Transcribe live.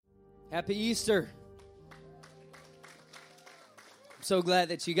Happy Easter. I'm so glad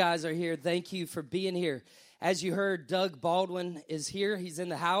that you guys are here. Thank you for being here. As you heard, Doug Baldwin is here. He's in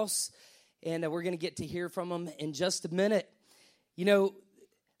the house, and we're going to get to hear from him in just a minute. You know,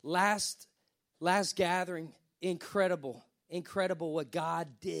 last gathering, incredible what God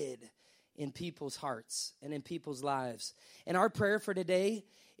did in people's hearts and in people's lives. And our prayer for today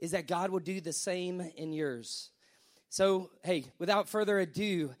is that God will do the same in yours. So, hey, without further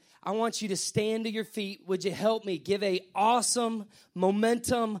ado, I want you to stand to your feet. Would you help me give a awesome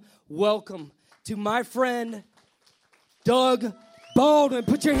momentum welcome to my friend, Doug Baldwin.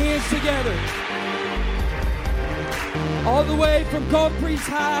 Put your hands together. All the way from Gulf Breeze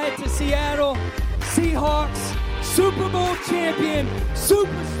High to Seattle, Seahawks, Super Bowl champion,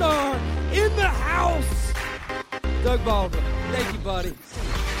 superstar in the house, Doug Baldwin. Thank you, buddy.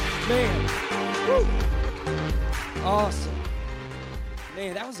 Man, woo. Awesome.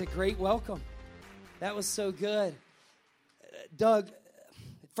 Man, that was a great welcome. That was so good. Doug,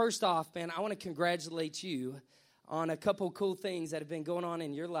 first off, man, I want to congratulate you on a couple cool things that have been going on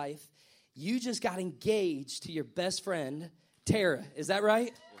in your life. You just got engaged to your best friend, Tara. Is that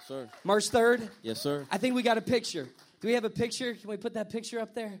right? Yes, sir. March 3rd? Yes, sir. I think we got a picture. Do we have a picture? Can we put that picture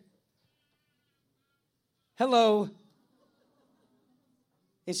up there? Hello.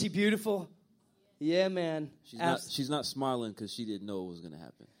 Is she beautiful? Yeah, man. She's not smiling because she didn't know it was going to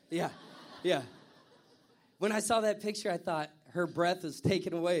happen. Yeah. When I saw that picture, I thought her breath was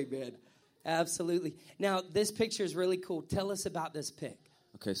taken away, man. Absolutely. Now, this picture is really cool. Tell us about this pic.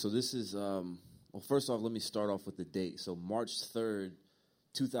 Okay, so this is, well, first off, let me start off with the date. So March 3rd,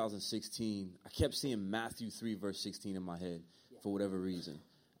 2016, I kept seeing Matthew 3, verse 16 in my head for whatever reason.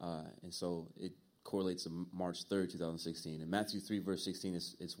 And so it correlates to March 3rd, 2016. And Matthew 3, verse 16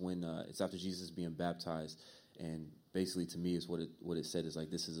 is when it's after Jesus being baptized. And basically, to me, is what it said is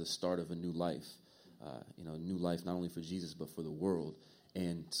like this is a start of a new life. New life not only for Jesus, but for the world.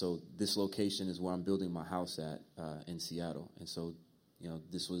 And so this location is where I'm building my house at in Seattle. And so,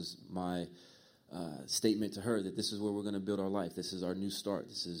 this was my statement to her that this is where we're going to build our life. This is our new start.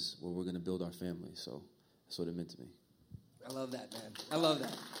 This is where we're going to build our family. So that's what it meant to me. I love that, man. I love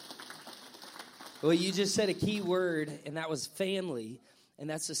that. Well, you just said a key word, and that was family. And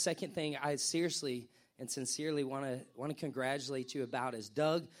that's the second thing I seriously and sincerely want to congratulate you about is,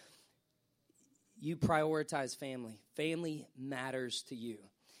 Doug, you prioritize family. Family matters to you.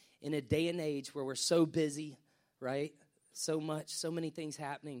 In a day and age where we're so busy, right? So many things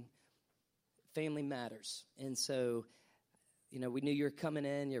happening, family matters. And so, we knew you were coming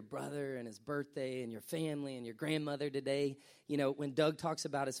in, your brother and his birthday and your family and your grandmother today. When Doug talks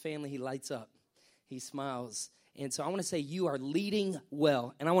about his family, he lights up. He smiles. And so I want to say you are leading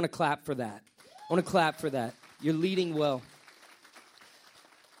well. And I want to clap for that. You're leading well.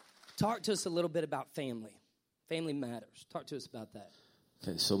 Talk to us a little bit about family. Family matters. Talk to us about that.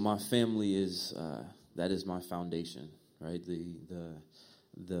 Okay, so my family is, that is my foundation, right?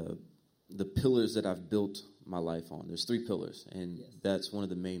 The pillars that I've built my life on. There's 3 pillars, and that's one of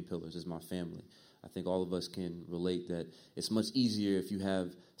the main pillars is my family. I think all of us can relate that it's much easier if you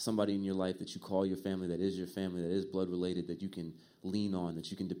have somebody in your life that you call your family, that is your family, that is blood related, that you can lean on,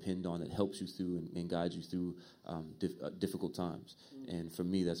 that you can depend on, that helps you through and guides you through difficult times. And for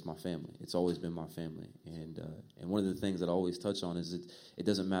me, that's my family. It's always been my family. And one of the things that I always touch on is it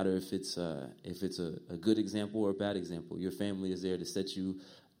doesn't matter if it's a good example or a bad example. Your family is there to set you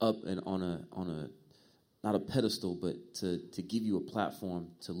up and on a not a pedestal, but to give you a platform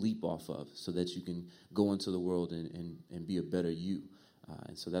to leap off of so that you can go into the world and be a better you.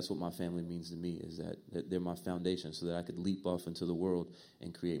 And so that's what my family means to me, is that they're my foundation so that I could leap off into the world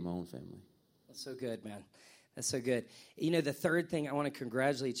and create my own family. That's so good, man. That's so good. The third thing I want to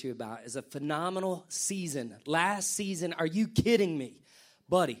congratulate you about is a phenomenal season. Last season, are you kidding me?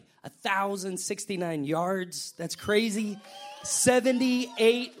 Buddy, 1,069 yards. That's crazy.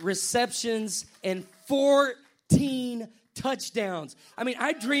 78 receptions and 14 touchdowns. I mean,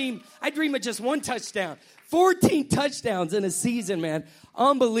 I dream of just one touchdown. 14 touchdowns in a season, man.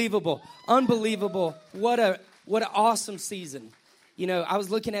 Unbelievable. What an awesome season. I was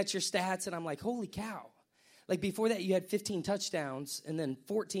looking at your stats and I'm like, holy cow. Like before that you had 15 touchdowns and then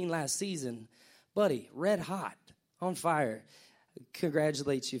 14 last season. Buddy, red hot, on fire.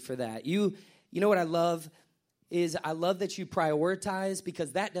 Congratulate you for that. You know what I love is I love that you prioritize,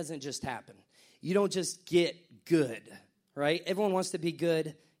 because that doesn't just happen. You don't just get good, right? Everyone wants to be good.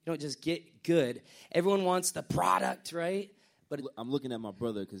 You don't just get good. Everyone wants the product, right? But I'm looking at my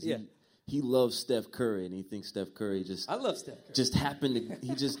brother because he loves Steph Curry, and he thinks Steph Curry I love Steph Curry. Just happened to,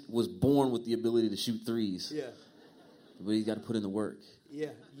 he just was born with the ability to shoot threes. Yeah. But he's got to put in the work.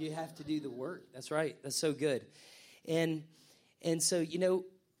 Yeah, you have to do the work. That's right. That's so good. And so, you know,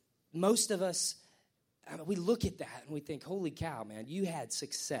 most of us, we look at that and we think, holy cow, man, you had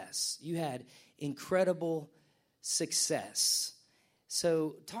success. You had incredible success.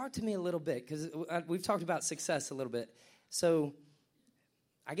 So talk to me a little bit, because we've talked about success a little bit. So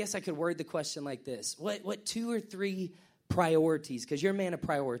I guess I could word the question like this. What 2 or 3 priorities, because you're a man of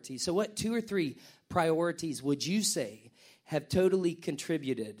priorities, so what 2 or 3 priorities would you say have totally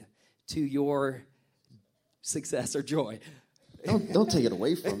contributed to your success or joy? Don't take it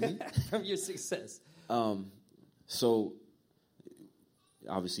away from me. From your success. So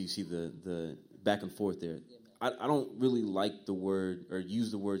obviously you see the back and forth there. I don't really like the word or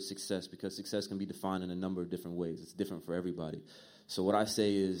use the word success, because success can be defined in a number of different ways. It's different for everybody. So what I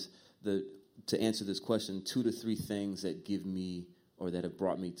say is, to answer this question, 2 to 3 things that give me or that have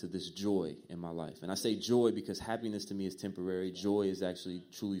brought me to this joy in my life. And I say joy because happiness to me is temporary. Joy is actually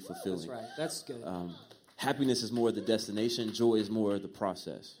truly fulfilling. That's right. That's good. Happiness is more of the destination. Joy is more of the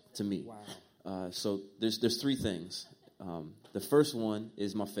process to me. Wow. So there's 3 things. The first one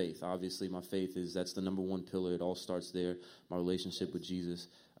is my faith. Obviously, my faith that's the number one pillar. It all starts there. My relationship with Jesus.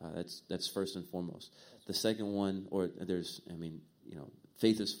 That's first and foremost. The second one,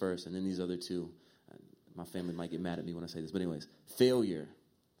 faith is first, and then these other 2. My family might get mad at me when I say this, but anyways, failure.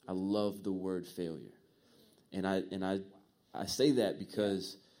 I love the word failure, and I say that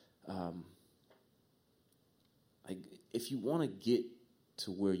because, if you want to get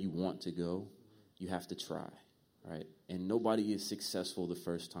to where you want to go, you have to try. Right? And nobody is successful the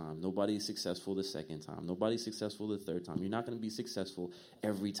first time. Nobody is successful the second time. Nobody's successful the third time. You're not going to be successful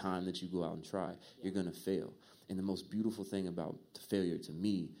every time that you go out and try. You're going to fail. And the most beautiful thing about failure to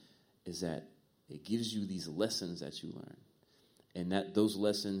me is that it gives you these lessons that you learn. And that those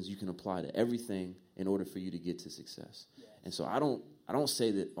lessons you can apply to everything in order for you to get to success. Yes. And so I don't say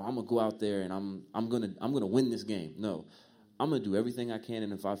that, I'm going to go out there and I'm going to win this game. No. I'm going to do everything I can,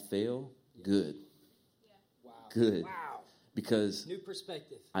 and if I fail, good. Good. Wow. Because new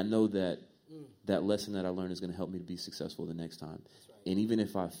perspective. I know that that lesson that I learned is going to help me to be successful the next time. That's right. And even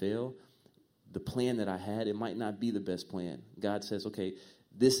if I fail, the plan that I had, it might not be the best plan. God says, okay,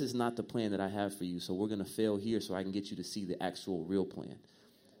 this is not the plan that I have for you, so we're going to fail here so I can get you to see the actual real plan. Wow.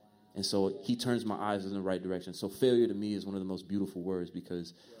 And so he turns my eyes in the right direction. So failure to me is one of the most beautiful words,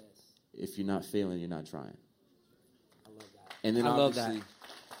 because if you're not failing, you're not trying. I love that. And then I love that. I'm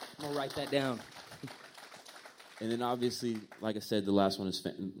going to write that down. And then obviously, like I said, the last one is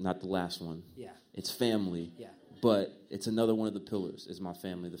not the last one. Yeah. It's family. Yeah. But it's another one of the pillars is my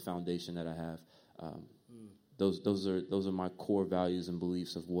family, the foundation that I have. Those are my core values and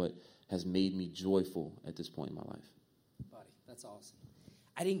beliefs of what has made me joyful at this point in my life. Buddy, that's awesome.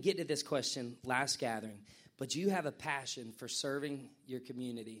 I didn't get to this question last gathering, but you have a passion for serving your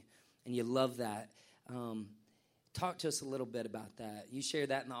community, and you love that. Talk to us a little bit about that. You shared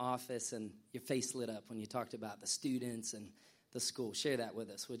that in the office, and your face lit up when you talked about the students and the school. Share that with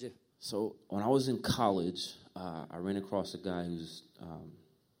us, would you? So when I was in college, I ran across a guy who's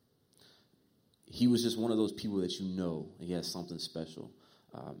he was just one of those people that he has something special.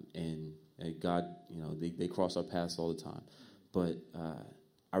 And God, they cross our paths all the time. But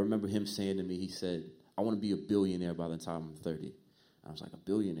I remember him saying to me, he said, I want to be a billionaire by the time I'm 30. And I was like, a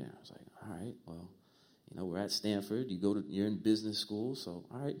billionaire? I was like, all right, well, we're at Stanford. You're in business school, so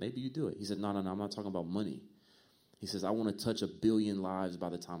all right, maybe you do it. He said, no, I'm not talking about money. He says, I want to touch 1 billion lives by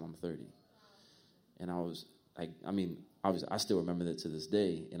the time I'm 30. And I was like, I still remember that to this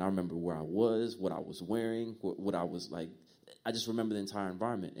day. And I remember where I was, what I was wearing, what I was like. I just remember the entire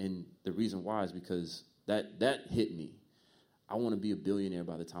environment. And the reason why is because that hit me. I want to be a billionaire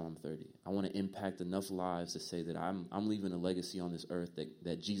by the time I'm 30. I want to impact enough lives to say that I'm leaving a legacy on this earth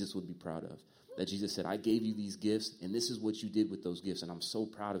that Jesus would be proud of. That Jesus said, I gave you these gifts, and this is what you did with those gifts, and I'm so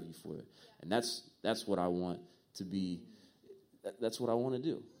proud of you for it. And that's what I want to be. That's what I want to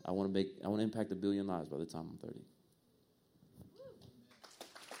do. I want to impact 1 billion lives by the time I'm 30.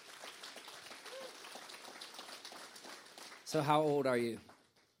 So how old are you?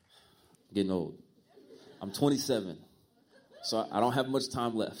 Getting old. I'm 27, so I don't have much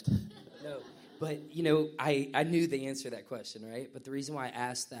time left. No, but I knew the answer to that question, right? But the reason why I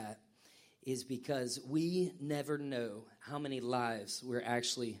asked that is because we never know how many lives we're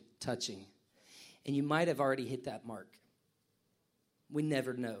actually touching. And you might have already hit that mark. We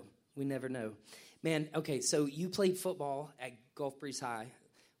never know. We never know. Man, okay, so you played football at Gulf Breeze High.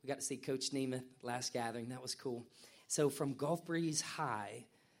 We got to see Coach Nemeth last gathering. That was cool. So from Gulf Breeze High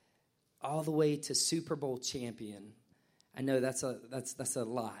all the way to Super Bowl champion, I know that's a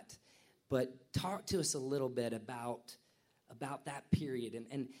lot. But talk to us a little bit about about that period.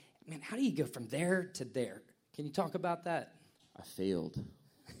 And man, how do you go from there to there? Can you talk about that? I failed.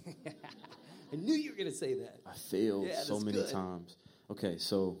 I knew you were going to say that. I failed so many times. Okay,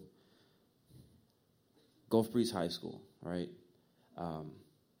 so Gulf Breeze High School, right?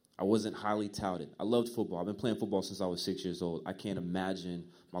 I wasn't highly touted. I loved football. I've been playing football since I was 6 years old. I can't imagine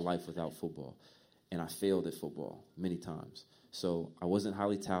my life without football. And I failed at football many times. So I wasn't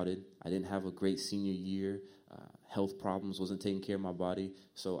highly touted. I didn't have a great senior year. Health problems, wasn't taking care of my body.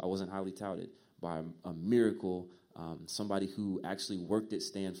 So I wasn't highly touted. By a miracle, somebody who actually worked at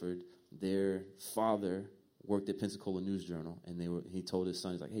Stanford, their father worked at Pensacola News Journal, and he told his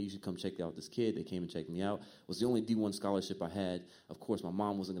son, he's like, hey, you should come check out this kid. They came and checked me out. It was the only D1 scholarship I had. Of course, my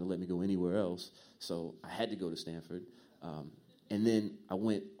mom wasn't going to let me go anywhere else, so I had to go to Stanford. And then I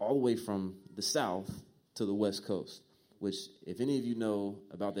went all the way from the South to the West Coast, which, if any of you know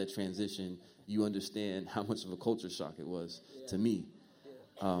about that transition, you understand how much of a culture shock it was to me.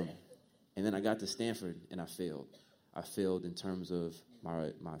 And then I got to Stanford, and I failed. I failed in terms of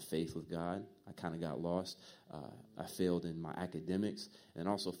my faith with God. I kind of got lost. I failed in my academics, and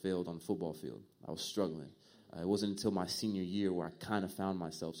also failed on the football field. I was struggling. It wasn't until my senior year where I kind of found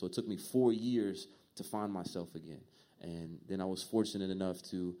myself. So it took me 4 years to find myself again. And then I was fortunate enough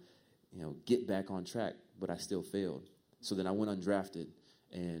to, get back on track, but I still failed. So then I went undrafted,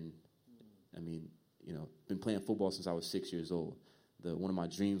 and been playing football since I was 6 years old. One of my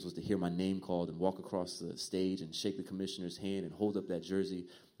dreams was to hear my name called and walk across the stage and shake the commissioner's hand and hold up that jersey.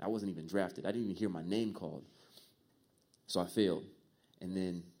 I wasn't even drafted. I didn't even hear my name called. So I failed. And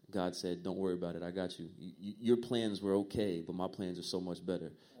then God said, don't worry about it. I got you. Your plans were okay, but my plans are so much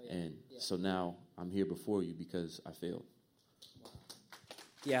better. And so now I'm here before you because I failed.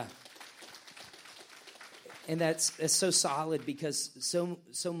 Yeah. And that's so solid, because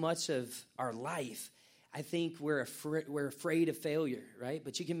so much of our life, I think we're afraid of failure, right?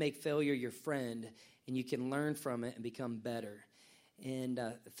 But you can make failure your friend, and you can learn from it and become better. And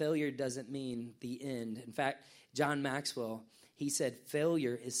failure doesn't mean the end. In fact, John Maxwell, he said,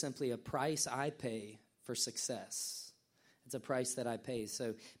 failure is simply a price I pay for success. It's a price that I pay.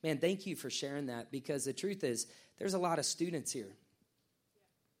 So, man, thank you for sharing that, because the truth is, there's a lot of students here.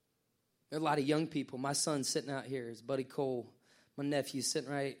 There are a lot of young people. My son's sitting out here, his buddy Cole. My nephew's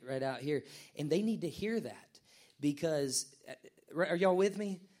sitting right out here. And they need to hear that, because, are y'all with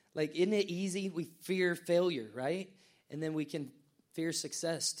me? Like, isn't it easy? We fear failure, right? And then we can fear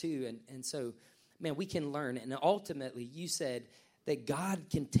success too. And so, man, we can learn. And ultimately, you said that God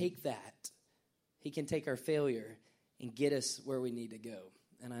can take that. He can take our failure and get us where we need to go.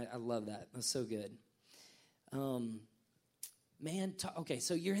 And I love that. That's so good. Okay,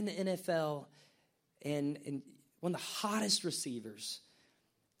 so you're in the NFL, and one of the hottest receivers.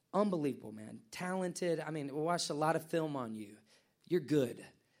 Unbelievable, man. Talented. I mean, we watched a lot of film on you. You're good.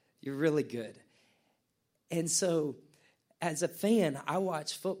 You're really good. And so, as a fan, I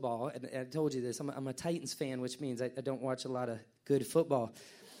watch football. And I told you this. I'm a Titans fan, which means I don't watch a lot of good football.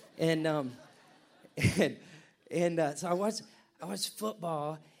 And so I watch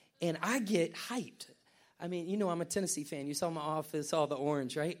football, and I get hyped. I mean, I'm a Tennessee fan. You saw my office, all the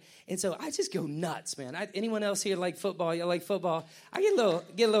orange, right? And so I just go nuts, man. Anyone else here like football? You like football? I get a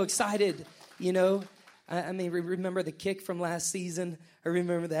little excited, I mean, remember the kick from last season? I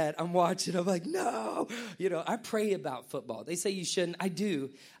remember that. I'm watching. I'm like, no. I pray about football. They say you shouldn't. I do.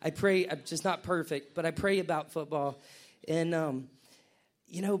 I pray. I'm just not perfect, but I pray about football. And,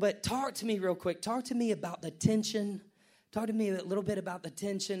 but talk to me real quick. Talk to me about the tension. Talk to me a little bit about the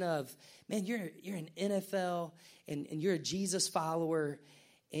tension of, man, you're an NFL, and you're a Jesus follower,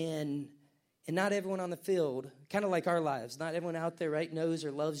 and not everyone on the field, kind of like our lives, not everyone out there, right, knows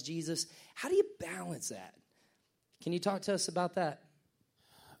or loves Jesus. How do you balance that? Can you talk to us about that?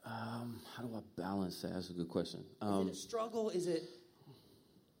 How do I balance that? That's a good question. Is it a struggle? Is it?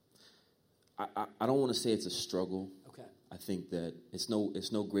 I don't want to say it's a struggle. Okay. I think that it's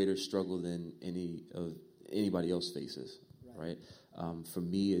no greater struggle than anybody else faces, right? For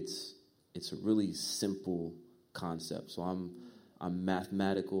me, it's a really simple concept. So I'm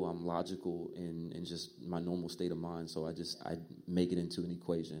mathematical, I'm logical in just my normal state of mind. So I make it into an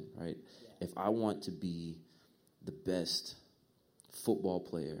equation, right? Yeah. If I want to be the best football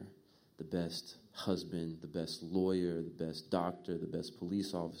player, the best husband, the best lawyer, the best doctor, the best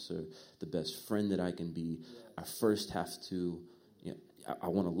police officer, the best friend that I can be, I first have to, I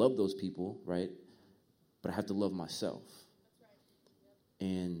want to love those people, right? But I have to love myself.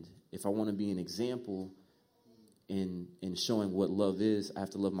 And if I want to be an example in showing what love is, I have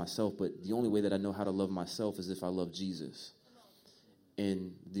to love myself. But the only way that I know how to love myself is if I love Jesus.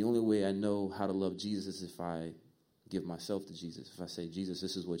 And the only way I know how to love Jesus is if I give myself to Jesus, if I say, Jesus,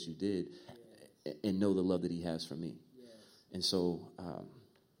 this is what you did, and know the love that he has for me. And so,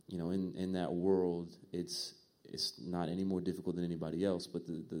 in that world, it's not any more difficult than anybody else, but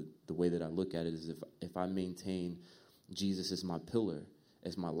the way that I look at it is if I maintain Jesus as my pillar,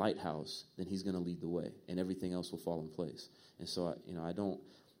 as my lighthouse, then he's going to lead the way, and everything else will fall in place. And so, I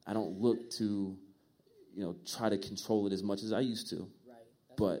don't look to, try to control it as much as I used to.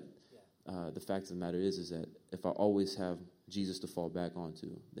 Right. But the fact of the matter is that if I always have Jesus to fall back onto,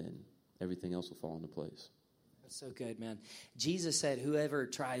 then everything else will fall into place. That's so good, man. Jesus said, whoever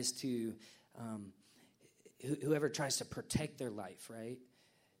tries to protect their life, right,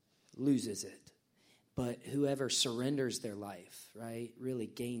 loses it. But whoever surrenders their life, right, really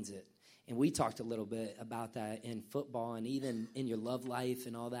gains it. And we talked a little bit about that in football and even in your love life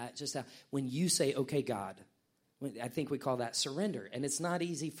and all that. Just how when you say, okay, God, I think we call that surrender. And it's not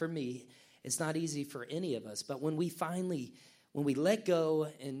easy for me. It's not easy for any of us. But when we let go,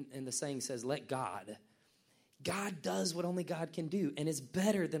 and the saying says, let God, God does what only God can do. And it's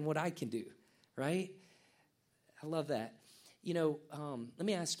better than what I can do, right? I love that. Let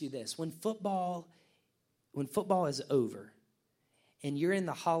me ask you this. When football is over and you're in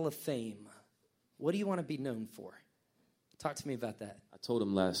the Hall of Fame, what do you want to be known for? Talk to me about that. I told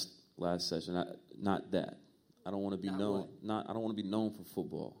him last session, not that. I don't want to be known. I don't want to be known for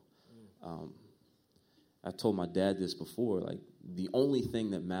football. I told my dad this before. Like, the only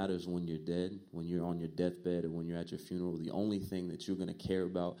thing that matters when you're dead, when you're on your deathbed, or when you're at your funeral, the only thing that you're going to care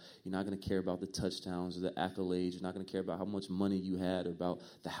about, you're not going to care about the touchdowns or the accolades. You're not going to care about how much money you had, or about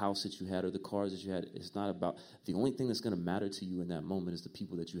the house that you had, or the cars that you had. It's not about. The only thing that's going to matter to you in that moment is the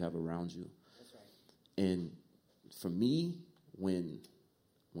people that you have around you. That's right. And for me, when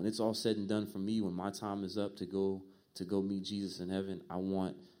it's all said and done for me, when my time is up to go meet Jesus in heaven, I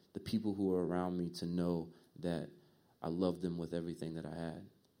want the people who are around me to know that I loved them with everything that I had,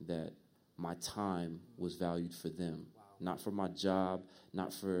 that my time was valued for them, not for my job,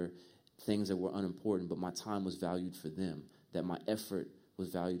 not for things that were unimportant, but my time was valued for them, that my effort was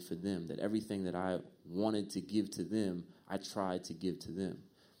valued for them, that everything that I wanted to give to them, I tried to give to them.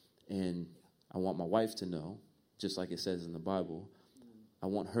 And I want my wife to know, just like it says in the Bible, I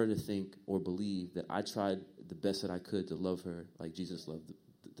want her to think or believe that I tried the best that I could to love her like Jesus loved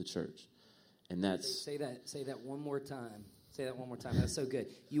the church. And that's... Say that one more time. Say that one more time. That's so good.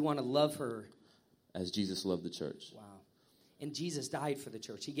 You want to love her... as Jesus loved the church. Wow. And Jesus died for the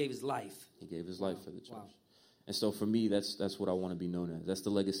church. He gave his life. He gave his life for the church. Wow. And so for me, that's what I want to be known as. That's the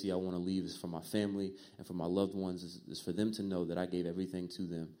legacy I want to leave, is for my family and for my loved ones, is for them to know that I gave everything to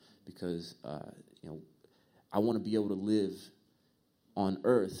them, because I want to be able to live on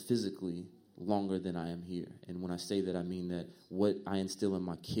earth physically longer than I am here. And when I say that, I mean that what I instill in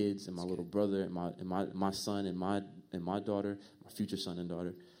my kids and my little brother and my son and my daughter, my future son and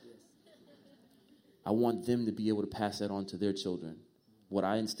daughter, I want them to be able to pass that on to their children. What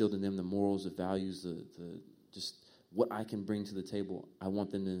I instilled in them, the morals, the values, the just what I can bring to the table, I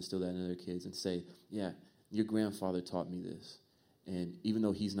want them to instill that in their kids and say, yeah, your grandfather taught me this. And even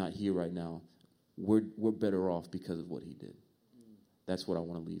though he's not here right now, we're better off because of what he did. That's what I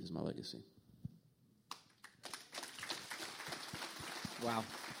want to leave as my legacy. Wow.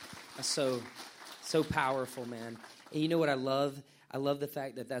 That's so powerful, man. And you know what I love? I love the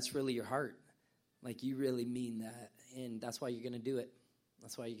fact that that's really your heart. Like, you really mean that. And that's why you're going to do it.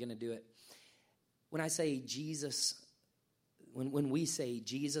 That's why you're going to do it. When I say Jesus, when we say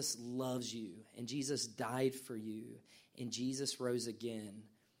Jesus loves you and Jesus died for you and Jesus rose again,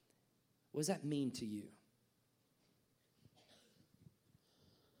 what does that mean to you?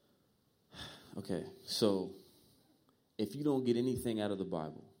 Okay, so if you don't get anything out of the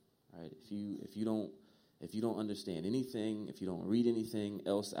Bible, right? If you don't understand anything, if you don't read anything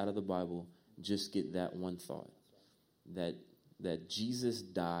else out of the Bible, just get that one thought, that Jesus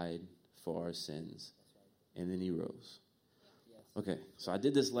died for our sins, and then he rose. Okay, so I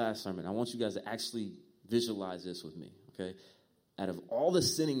did this last sermon. I want you guys to actually visualize this with me, okay? Out of all the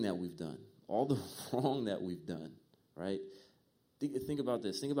sinning that we've done, all the wrong that we've done, right? Think about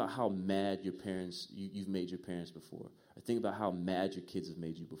this. Think about how mad you've made your parents before. Or think about how mad your kids have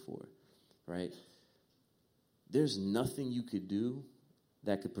made you before, right? There's nothing you could do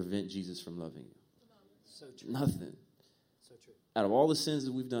that could prevent Jesus from loving you. So true. Nothing. So true. Out of all the sins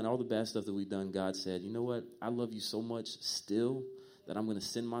that we've done, all the bad stuff that we've done, God said, you know what? I love you so much still that I'm going to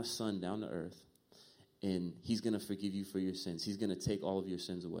send my son down to earth, and he's going to forgive you for your sins. He's going to take all of your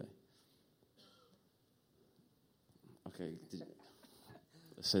sins away. Okay.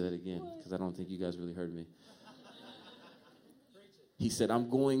 Let's say that again, because I don't think you guys really heard me. He said, I'm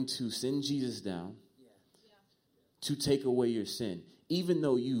going to send Jesus down to take away your sin. Even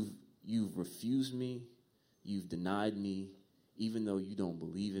though you've refused me, you've denied me, even though you don't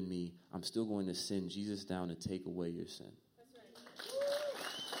believe in me, I'm still going to send Jesus down to take away your sin.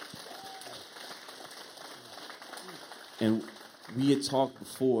 And we had talked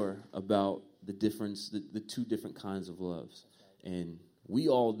before about the difference, the two different kinds of loves. And we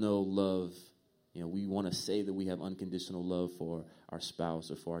all know love, we want to say that we have unconditional love for our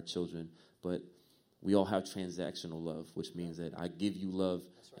spouse or for our children, but we all have transactional love, which means that I give you love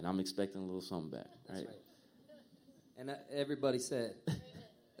and I'm expecting a little something back, right? And everybody said,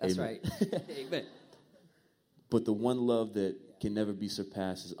 that's Amen. right. Amen. But the one love that can never be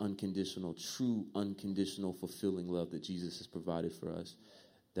surpassed is unconditional, true, unconditional, fulfilling love that Jesus has provided for us,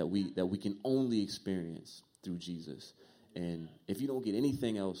 that we can only experience through Jesus. And if you don't get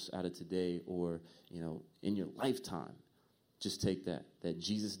anything else out of today or, in your lifetime, just take that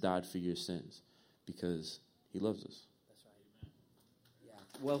Jesus died for your sins because he loves us. That's right. Yeah,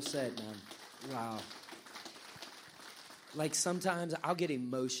 well said, man. Wow. Like sometimes I'll get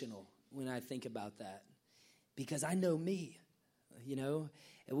emotional when I think about that because I know me, And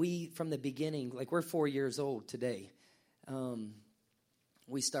we, from the beginning, like we're 4 years old today.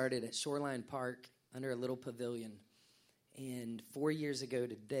 We started at Shoreline Park under a little pavilion. And 4 years ago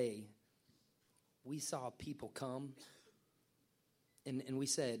today, we saw people come. And we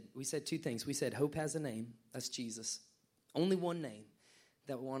said two things. We said, hope has a name. That's Jesus. Only one name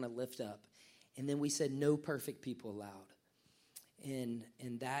that we want to lift up. And then we said, no perfect people allowed. And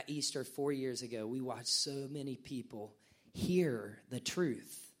that Easter 4 years ago, we watched so many people hear the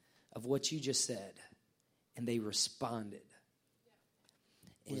truth of what you just said. And they responded.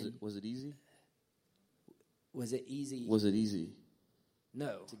 Was it easy? Was it easy? Was it easy?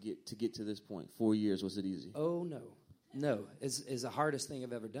 No. To get to this point, 4 years, was it easy? Oh, no. No. It's the hardest thing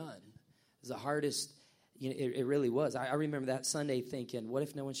I've ever done. It's the hardest, it really was. I remember that Sunday thinking, what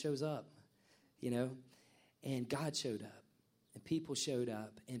if no one shows up? And God showed up. And people showed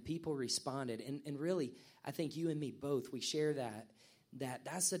up. And people responded. And really, I think you and me both, we share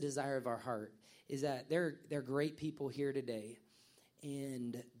that's the desire of our heart, is that they're great people here today.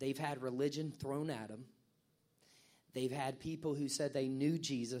 And they've had religion thrown at them. They've had people who said they knew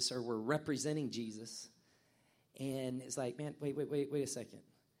Jesus or were representing Jesus. And it's like, man, wait a second.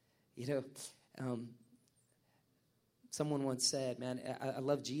 Someone once said, man, I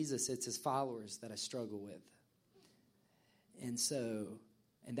love Jesus. It's his followers that I struggle with. And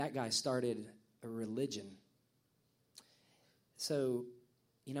that guy started a religion. So,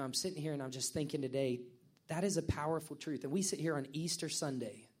 I'm sitting here and I'm just thinking today, that is a powerful truth. And we sit here on Easter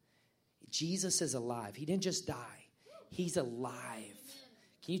Sunday. Jesus is alive. He didn't just die. He's alive.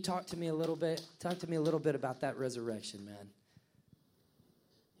 Can you talk to me a little bit? Talk to me a little bit about that resurrection, man.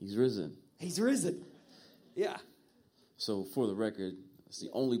 He's risen. He's risen. Yeah. So for the record, it's the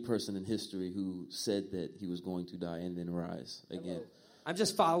only person in history who said that he was going to die and then rise again. I'm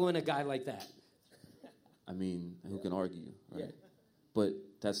just following a guy like that. I mean, who can argue, right? Yeah. But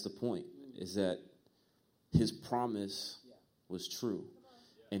that's the point, is that his promise was true,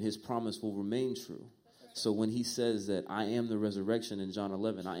 and his promise will remain true. So when he says that I am the resurrection in John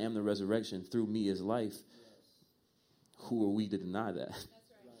 11, I am the resurrection, through me is life, who are we to deny that?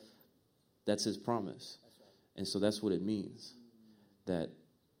 That's his promise. And so that's what it means, that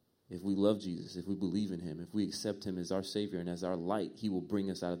if we love Jesus, if we believe in him, if we accept him as our Savior and as our light, he will bring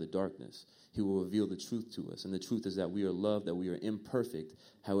us out of the darkness. He will reveal the truth to us. And the truth is that we are loved, that we are imperfect,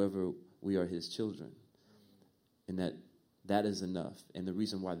 however, we are his children. And that is enough. And the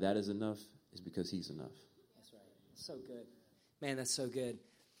reason why that is enough is because he's enough. That's right. So good. Man, that's so good.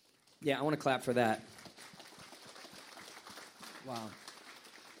 Yeah, I want to clap for that. Wow.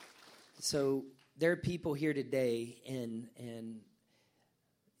 So there are people here today, and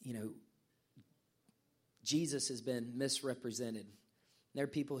Jesus has been misrepresented. There are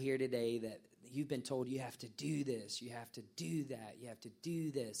people here today that you've been told you have to do this, you have to do that, you have to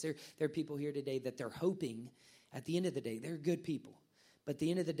do this. There are people here today that they're hoping at the end of the day, they're good people. But at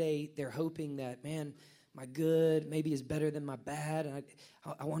the end of the day, they're hoping that, man, my good maybe is better than my bad. And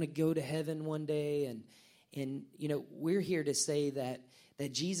I want to go to heaven one day. And we're here to say that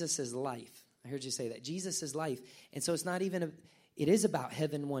Jesus is life. I heard you say that. Jesus is life. And so it's not even, it is about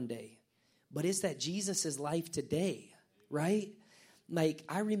heaven one day. But it's that Jesus is life today, right? Like,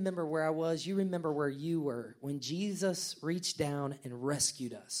 I remember where I was. You remember where you were when Jesus reached down and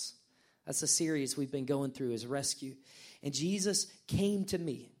rescued us. That's a series we've been going through, is rescue. And Jesus came to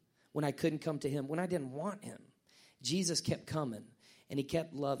me when I couldn't come to him, when I didn't want him. Jesus kept coming, and he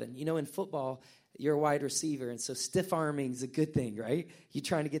kept loving. In football, you're a wide receiver, and so stiff arming is a good thing, right? You're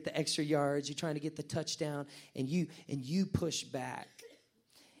trying to get the extra yards, you're trying to get the touchdown, and you push back.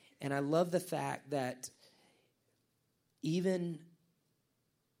 And I love the fact that even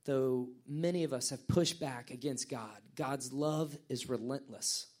though many of us have pushed back against God, God's love is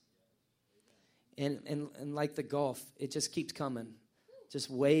relentless. And like the Gulf, it just keeps coming. Just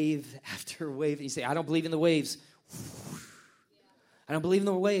wave after wave. You say, I don't believe in the waves. I don't believe in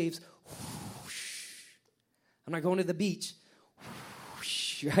the waves. I'm not going to the beach.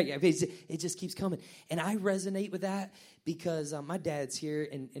 Right? It just keeps coming. And I resonate with that because my dad's here,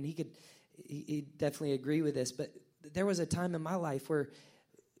 and he definitely agree with this. But there was a time in my life where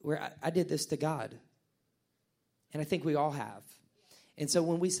I did this to God. And I think we all have. And so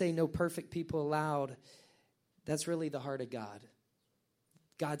when we say no perfect people allowed, that's really the heart of God.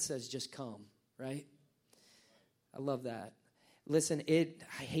 God says, just come, right? I love that. Listen,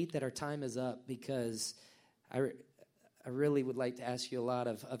 I hate that our time is up because I really would like to ask you a lot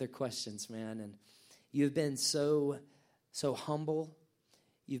of other questions, man. And you've been so humble.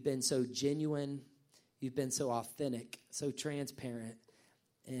 You've been so genuine. You've been so authentic, so transparent.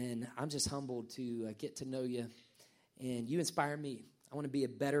 And I'm just humbled to get to know you. And you inspire me. I want to be a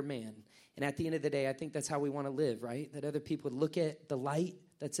better man. And at the end of the day, I think that's how we want to live, right? That other people would look at the light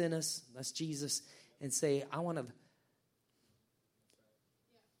that's in us, that's Jesus, and say, I want to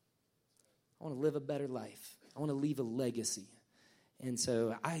live a better life. I want to leave a legacy. And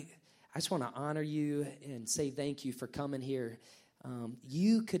so I just want to honor you and say thank you for coming here.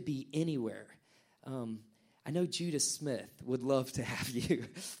 You could be anywhere. I know Judas Smith would love to have you,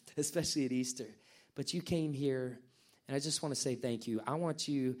 especially at Easter. But you came here, and I just want to say thank you. I want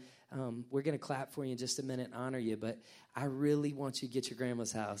you, we're going to clap for you in just a minute and honor you, but I really want you to get your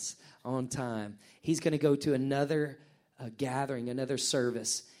grandma's house on time. He's going to go to another gathering, another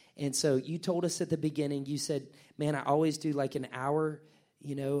service. And so you told us at the beginning, you said, man, I always do like an hour,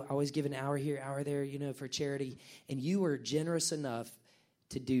 I always give an hour here, hour there, for charity. And you were generous enough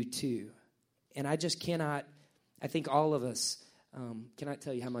to do 2. And I just cannot, I think all of us cannot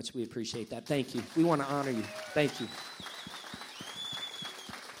tell you how much we appreciate that. Thank you. We want to honor you. Thank you.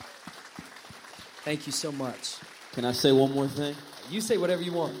 Thank you so much. Can I say one more thing? You say whatever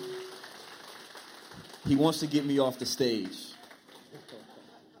you want. He wants to get me off the stage.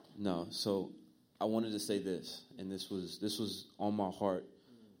 No, so I wanted to say this, and this was on my heart,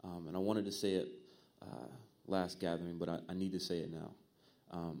 and I wanted to say it last gathering, but I need to say it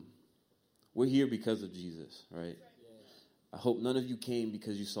now. We're here because of Jesus, right? I hope none of you came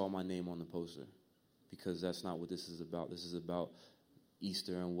because you saw my name on the poster, because that's not what this is about. This is about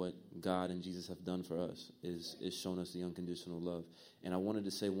Easter and what God and Jesus have done for us is shown us the unconditional love. And I wanted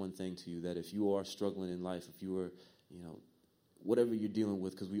to say one thing to you, that if you are struggling in life, if you are, whatever you're dealing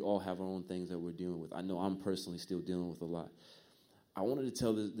with, because we all have our own things that we're dealing with. I know I'm personally still dealing with a lot. I wanted to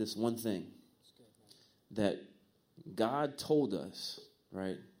tell this one thing, that God told us,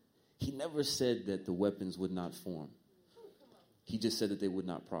 right? He never said that the weapons would not form. He just said that they would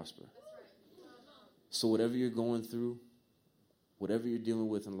not prosper. So whatever you're going through, whatever you're dealing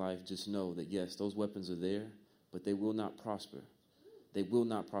with in life, just know that, yes, those weapons are there, but they will not prosper. They will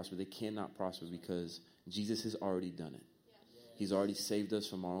not prosper. They cannot prosper because Jesus has already done it. He's already saved us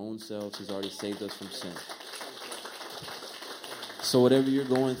from our own selves. He's already saved us from sin. So whatever you're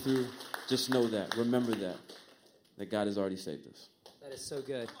going through, just know that. Remember that God has already saved us. That is so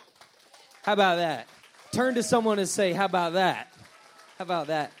good. How about that? Turn to someone and say, how about that? How about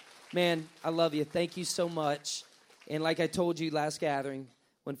that? Man, I love you. Thank you so much. And like I told you last gathering,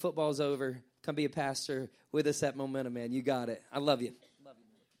 when football's over, come be a pastor with us at Momentum, man. You got it. I love you.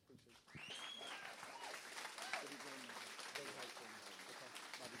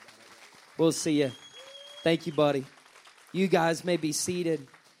 We'll see you. Thank you, buddy. You guys may be seated.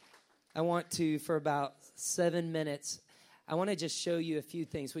 I want to, for about 7 minutes, I want to just show you a few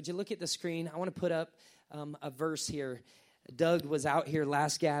things. Would you look at the screen? I want to put up a verse here. Doug was out here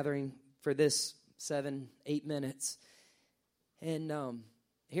last gathering for this 7-8 minutes. And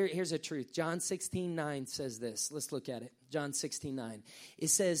here's a truth. John 16:9 says this. Let's look at it. John 16:9. It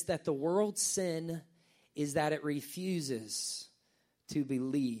says that the world's sin is that it refuses to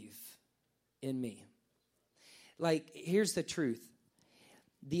believe in me. Like, here's the truth.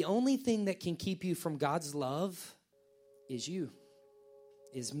 The only thing that can keep you from God's love is you,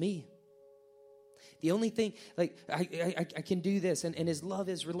 is me. The only thing, like, I can do this, and his love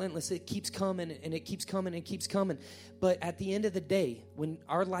is relentless. It keeps coming, and it keeps coming, and it keeps coming. But at the end of the day, when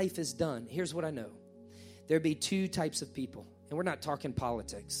our life is done, here's what I know. There'll be 2 types of people, and we're not talking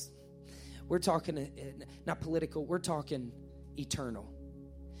politics. We're talking, not political, we're talking eternal.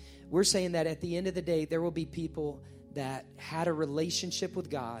 We're saying that at the end of the day, there will be people that had a relationship with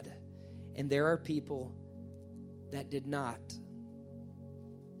God, and there are people that did not.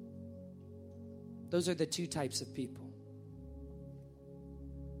 Those are the two types of people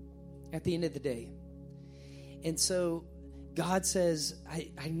at the end of the day. And so God says,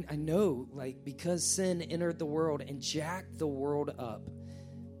 I know, like, because sin entered the world and jacked the world up,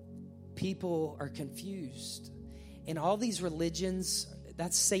 people are confused. And all these religions,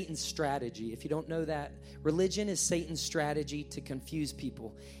 that's Satan's strategy. If you don't know that, religion is Satan's strategy to confuse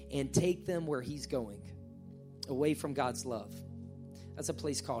people and take them where he's going, away from God's love. That's a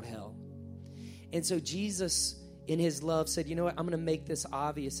place called hell. And so Jesus, in his love, said, you know what, I'm going to make this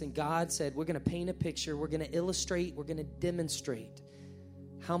obvious. And God said, we're going to paint a picture. We're going to illustrate. We're going to demonstrate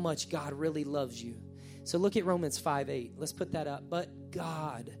how much God really loves you. So look at Romans 5:8. Let's put that up. But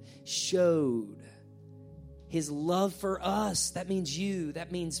God showed his love for us. That means you.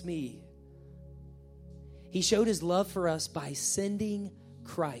 That means me. He showed his love for us by sending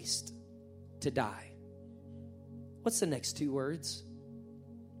Christ to die. What's the next two words?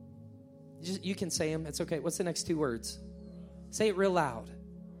 You can say them. It's okay. What's the next two words? Say it real loud.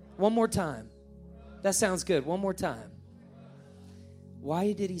 One more time. That sounds good. One more time.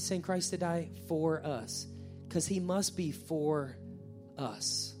 Why did he send Christ to die? For us. Because he must be for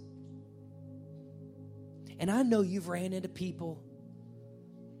us. And I know you've ran into people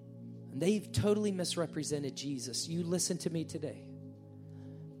and they've totally misrepresented Jesus. You listen to me today.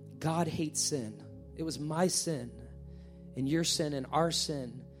 God hates sin. It was my sin and your sin and our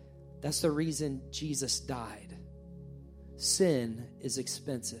sin. That's the reason Jesus died. Sin is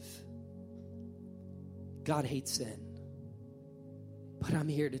expensive. God hates sin. But I'm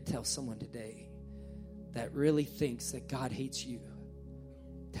here to tell someone today that really thinks that God hates you,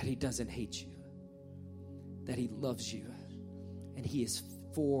 that he doesn't hate you, that he loves you, and he is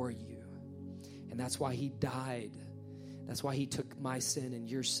for you. And that's why he died. That's why he took my sin and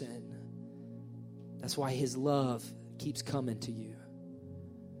your sin. That's why his love keeps coming to you.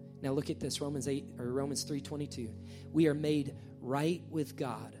 Now look at this, Romans 3:22. We are made right with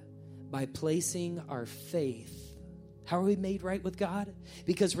God by placing our faith. How are we made right with God?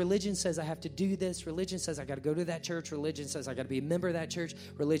 Because religion says I have to do this. Religion says I got to go to that church. Religion says I got to be a member of that church.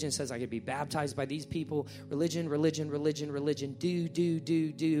 Religion says I got to be baptized by these people. Religion.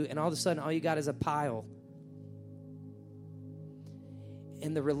 Do. And all of a sudden, all you got is a pile.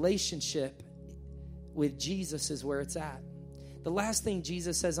 And the relationship with Jesus is where it's at. The last thing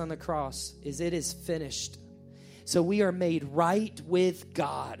Jesus says on the cross is it is finished. So we are made right with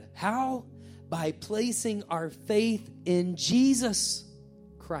God. How? By placing our faith in Jesus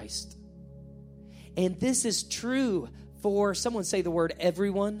Christ. And this is true for, someone say the word,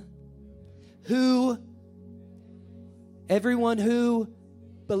 everyone. Everyone who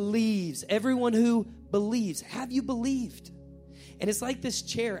believes. Everyone who believes. Have you believed? And it's like this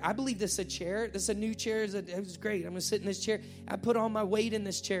chair. I believe this is a chair. This is a new chair. It was great. I'm going to sit in this chair. I put all my weight in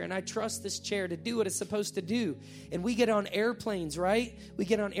this chair, and I trust this chair to do what it's supposed to do. And we get on airplanes, right? We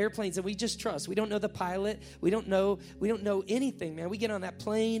get on airplanes, and we just trust. We don't know the pilot. We don't know anything, man. We get on that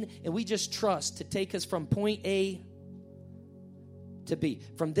plane, and we just trust to take us from point A to B,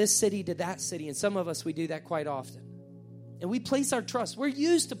 from this city to that city. And some of us, we do that quite often. And we place our trust. We're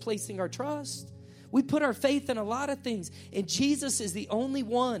used to placing our trust. We put our faith in a lot of things, and Jesus is the only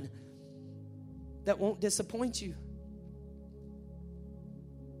one that won't disappoint you.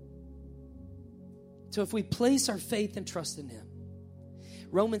 So if we place our faith and trust in him,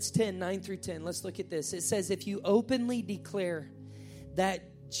 Romans 10:9-10, let's look at this. It says, if you openly declare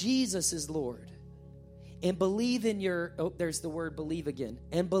that Jesus is Lord and believe in your, there's the word believe again,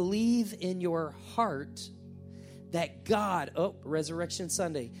 and believe in your heart that God, Resurrection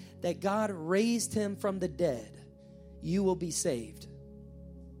Sunday, that God raised him from the dead, you will be saved.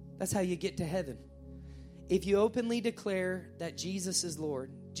 That's how you get to heaven. If you openly declare that Jesus is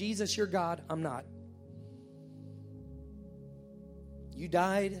Lord, Jesus, you're God, I'm not. You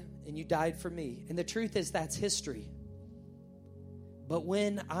died, and you died for me. And the truth is, that's history. But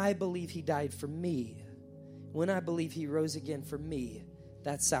when I believe he died for me, when I believe he rose again for me,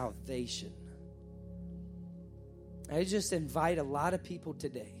 that's salvation. I just invite a lot of people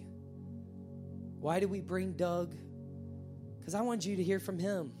today. Why do we bring Doug? Because I want you to hear from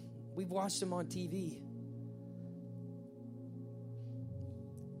him. We've watched him on TV.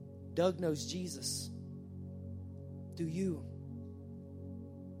 Doug knows Jesus. Do you?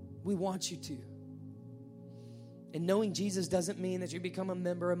 We want you to. And knowing Jesus doesn't mean that you become a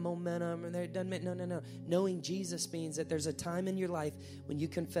member of Momentum. And it doesn't mean, no. Knowing Jesus means that there's a time in your life when you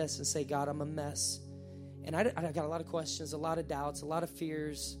confess and say, God, I'm a mess. And I got a lot of questions, a lot of doubts, a lot of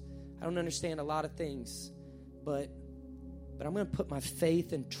fears, I don't understand a lot of things, but I'm going to put my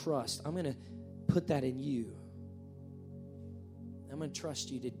faith and trust. I'm going to put that in you. I'm going to trust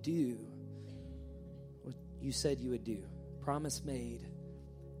you to do what you said you would do. Promise made,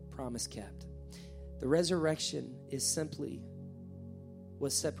 promise kept. The resurrection is simply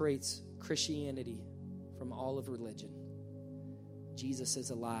what separates Christianity from all of religion. Jesus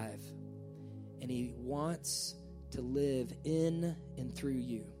is alive, and he wants to live in and through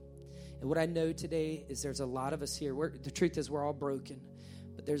you. And what I know today is there's a lot of us here. The truth is we're all broken.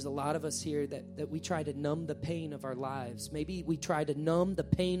 But there's a lot of us here that we try to numb the pain of our lives. Maybe we try to numb the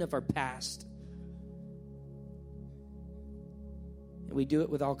pain of our past. And we do it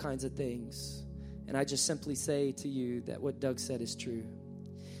with all kinds of things. And I just simply say to you that what Doug said is true.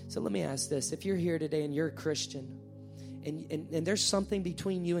 So let me ask this. If you're here today and you're a Christian, and there's something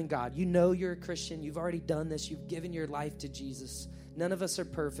between you and God, you know you're a Christian, you've already done this, you've given your life to Jesus. None of us are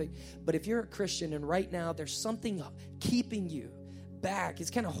perfect. But if you're a Christian and right now there's something keeping you back, it's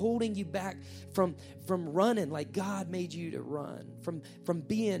kind of holding you back from running like God made you to run, from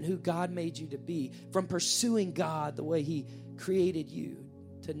being who God made you to be, from pursuing God the way he created you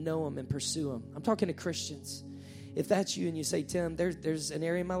to know him and pursue him. I'm talking to Christians. If that's you and you say, Tim, there's an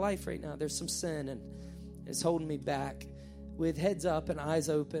area in my life right now, there's some sin and it's holding me back, with heads up and eyes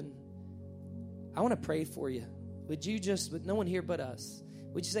open, I want to pray for you. Would you just, with no one here but us,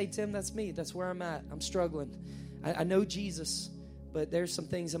 would you say, Tim, that's me. That's where I'm at. I'm struggling. I know Jesus, but there's some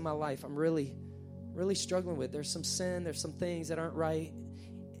things in my life I'm really, really struggling with. There's some sin. There's some things that aren't right.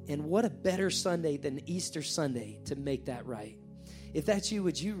 And what a better Sunday than Easter Sunday to make that right. If that's you,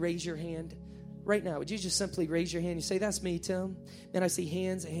 would you raise your hand right now? Would you just simply raise your hand? You say, that's me, Tim. Man, I see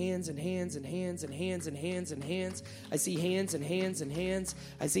hands and hands and hands and hands and hands and hands and hands. I see hands and hands and hands.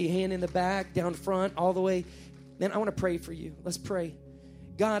 I see a hand in the back, down front, all the way. Man, I want to pray for you. Let's pray.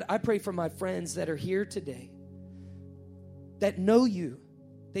 God, I pray for my friends that are here today that know you.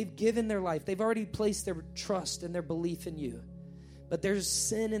 They've given their life. They've already placed their trust and their belief in you. But there's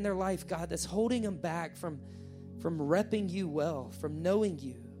sin in their life, God, that's holding them back from repping you well, from knowing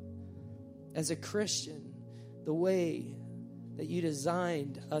you as a Christian the way that you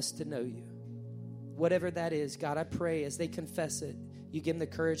designed us to know you. Whatever that is, God, I pray as they confess it, you give them the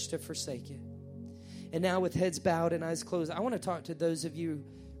courage to forsake it. And now with heads bowed and eyes closed, I want to talk to those of you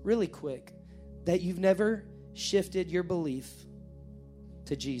really quick that you've never shifted your belief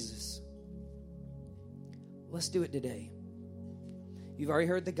to Jesus. Let's do it today. You've already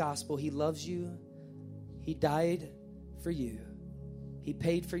heard the gospel. He loves you. He died for you. He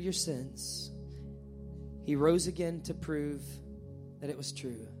paid for your sins. He rose again to prove that it was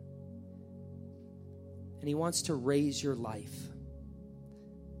true. And he wants to raise your life.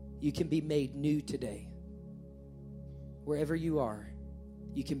 You can be made new today. Wherever you are,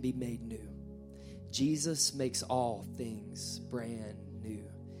 you can be made new. Jesus makes all things brand new.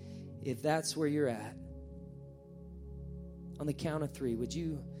 If that's where you're at, on the count of 3, would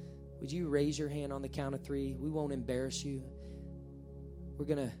you raise your hand on the count of 3? We won't embarrass you. I'm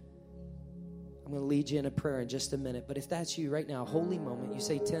going to lead you in a prayer in just a minute. But if that's you right now, holy moment, you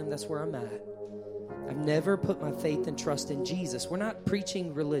say, Tim, that's where I'm at. I've never put my faith and trust in Jesus. We're not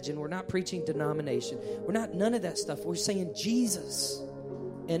preaching religion. We're not preaching denomination. We're not none of that stuff. We're saying Jesus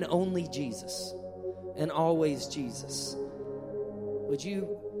and only Jesus and always Jesus. Would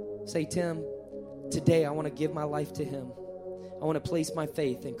you say, Tim, today I want to give my life to him. I want to place my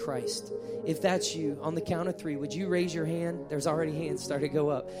faith in Christ. If that's you, on the count of 3, would you raise your hand? There's already hands starting to go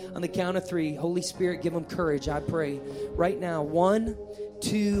up. On the count of 3, Holy Spirit, give them courage, I pray. Right now, 1,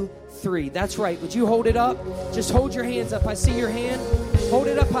 2, 3. That's right. Would you hold it up? Just hold your hands up. I see your hand. Hold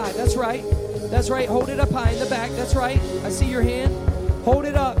it up high. That's right. That's right. Hold it up high in the back. That's right. I see your hand. Hold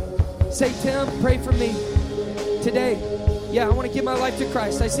it up. Say, Tim, pray for me today. Yeah, I want to give my life to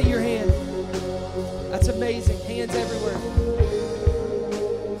Christ. I see your hand. That's amazing. Hands everywhere.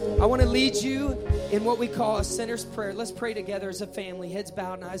 I want to lead you in what we call a sinner's prayer. Let's pray together as a family, heads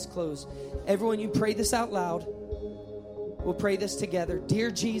bowed and eyes closed. Everyone, you pray this out loud. We'll pray this together.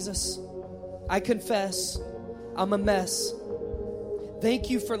 Dear Jesus, I confess I'm a mess. Thank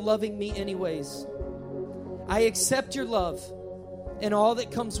you for loving me anyways. I accept your love and all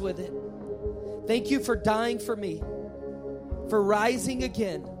that comes with it. Thank you for dying for me, for rising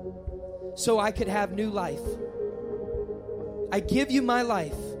again so I could have new life. I give you my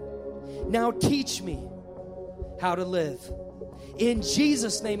life. Now teach me how to live. In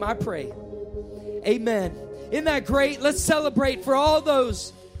Jesus' name I pray. Amen. Isn't that great? Let's celebrate for all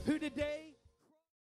those who today...